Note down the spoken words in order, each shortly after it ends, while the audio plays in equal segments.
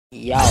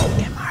Yo,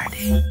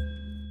 Kemardi.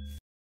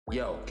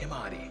 Yo,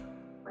 Kemardi.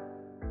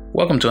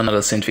 Welcome to another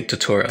Synfig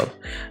tutorial,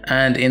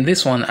 and in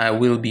this one I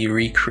will be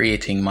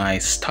recreating my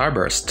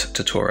Starburst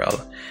tutorial.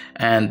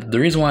 And the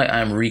reason why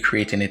I'm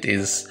recreating it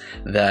is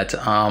that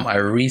I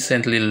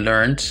recently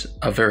learned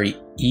a very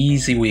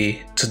easy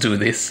way to do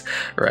this,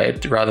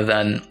 right, rather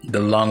than the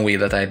long way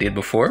that I did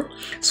before.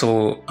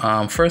 So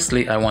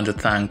firstly, I want to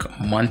thank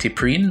Monty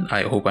Preen.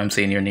 I hope I'm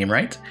saying your name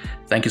right.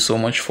 Thank you so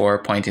much for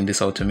pointing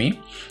this out to me.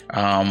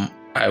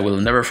 I will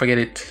never forget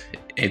it.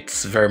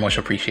 It's very much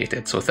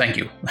appreciated, so thank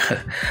you.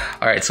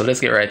 All right, so let's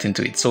get right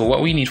into it. So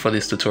what we need for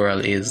this tutorial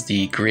is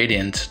the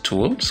gradient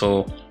tool.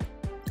 So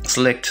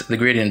select the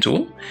gradient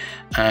tool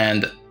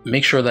and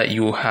make sure that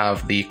you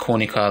have the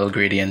conical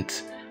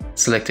gradient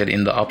selected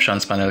in the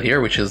options panel here,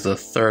 which is the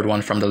third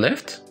one from the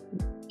left,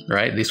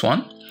 right, this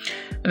one.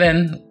 And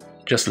then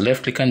just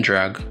left click and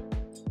drag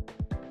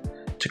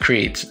to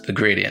create the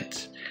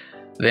gradient.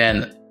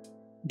 Then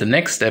the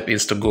next step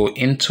is to go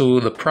into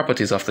the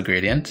properties of the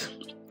gradient,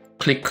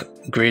 click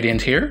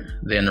gradient here,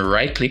 then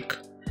right click,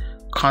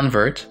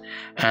 convert,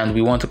 and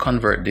we want to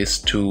convert this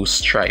to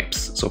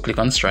stripes. So click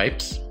on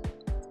stripes,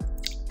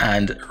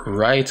 and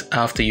right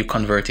after you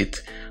convert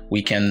it,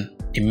 we can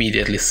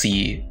immediately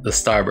see the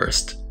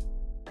Starburst.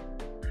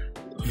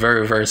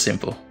 Very, very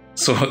simple.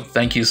 So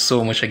thank you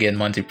so much again,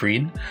 Monty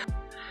Preen.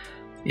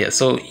 Yeah,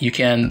 so you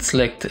can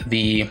select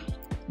the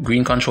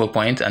green control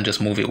point and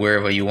just move it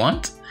wherever you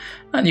want,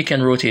 and you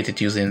can rotate it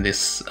using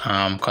this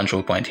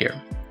control point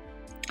here.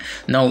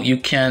 Now you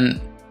can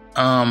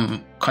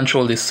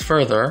control this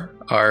further,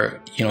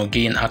 or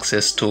gain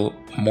access to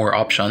more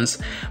options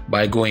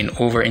by going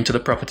over into the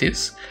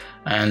properties.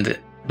 And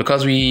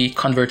because we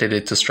converted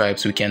it to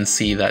stripes, we can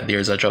see that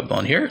there's a drop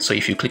down here. So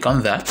if you click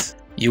on that,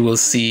 you will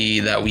see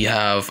that we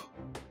have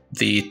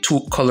the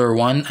color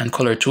 1 and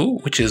color 2,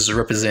 which is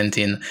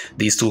representing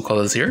these two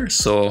colors here.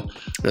 So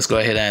let's go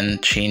ahead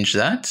and change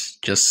that.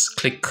 Just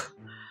click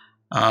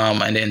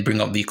and then bring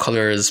up the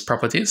colors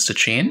properties to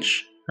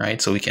change, right?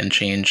 So we can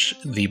change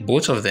the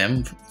both of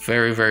them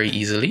very, very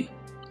easily.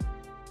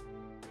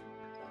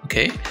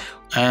 Okay,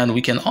 and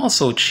we can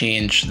also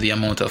change the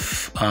amount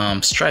of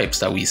stripes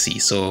that we see.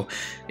 So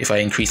if I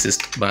increase this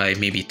by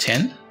maybe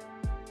 10, you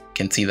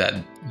can see that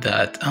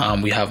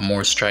we have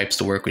more stripes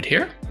to work with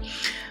here.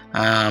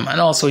 And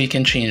also you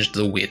can change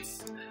the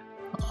width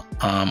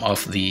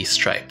of the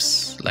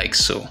stripes like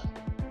so,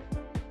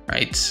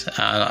 right?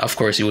 Of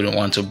course you wouldn't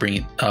want to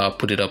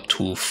put it up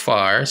too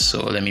far,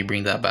 so let me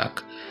bring that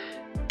back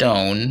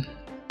down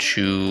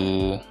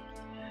to,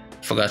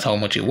 forgot how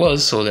much it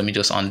was, so let me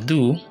just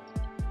undo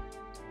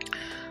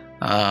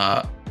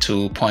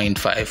to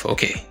 0.5.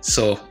 okay,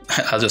 so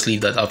I'll just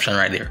leave that option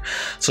right there.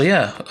 So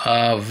yeah,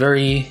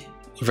 very,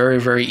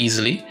 very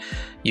easily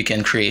you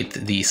can create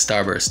the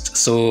Starburst.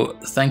 So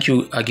thank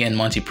you again,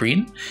 Monty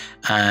Preen,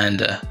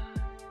 and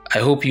I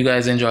hope you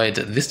guys enjoyed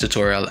this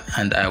tutorial,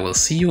 and I will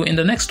see you in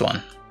the next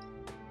one.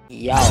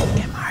 Yo,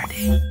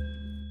 Kemardi.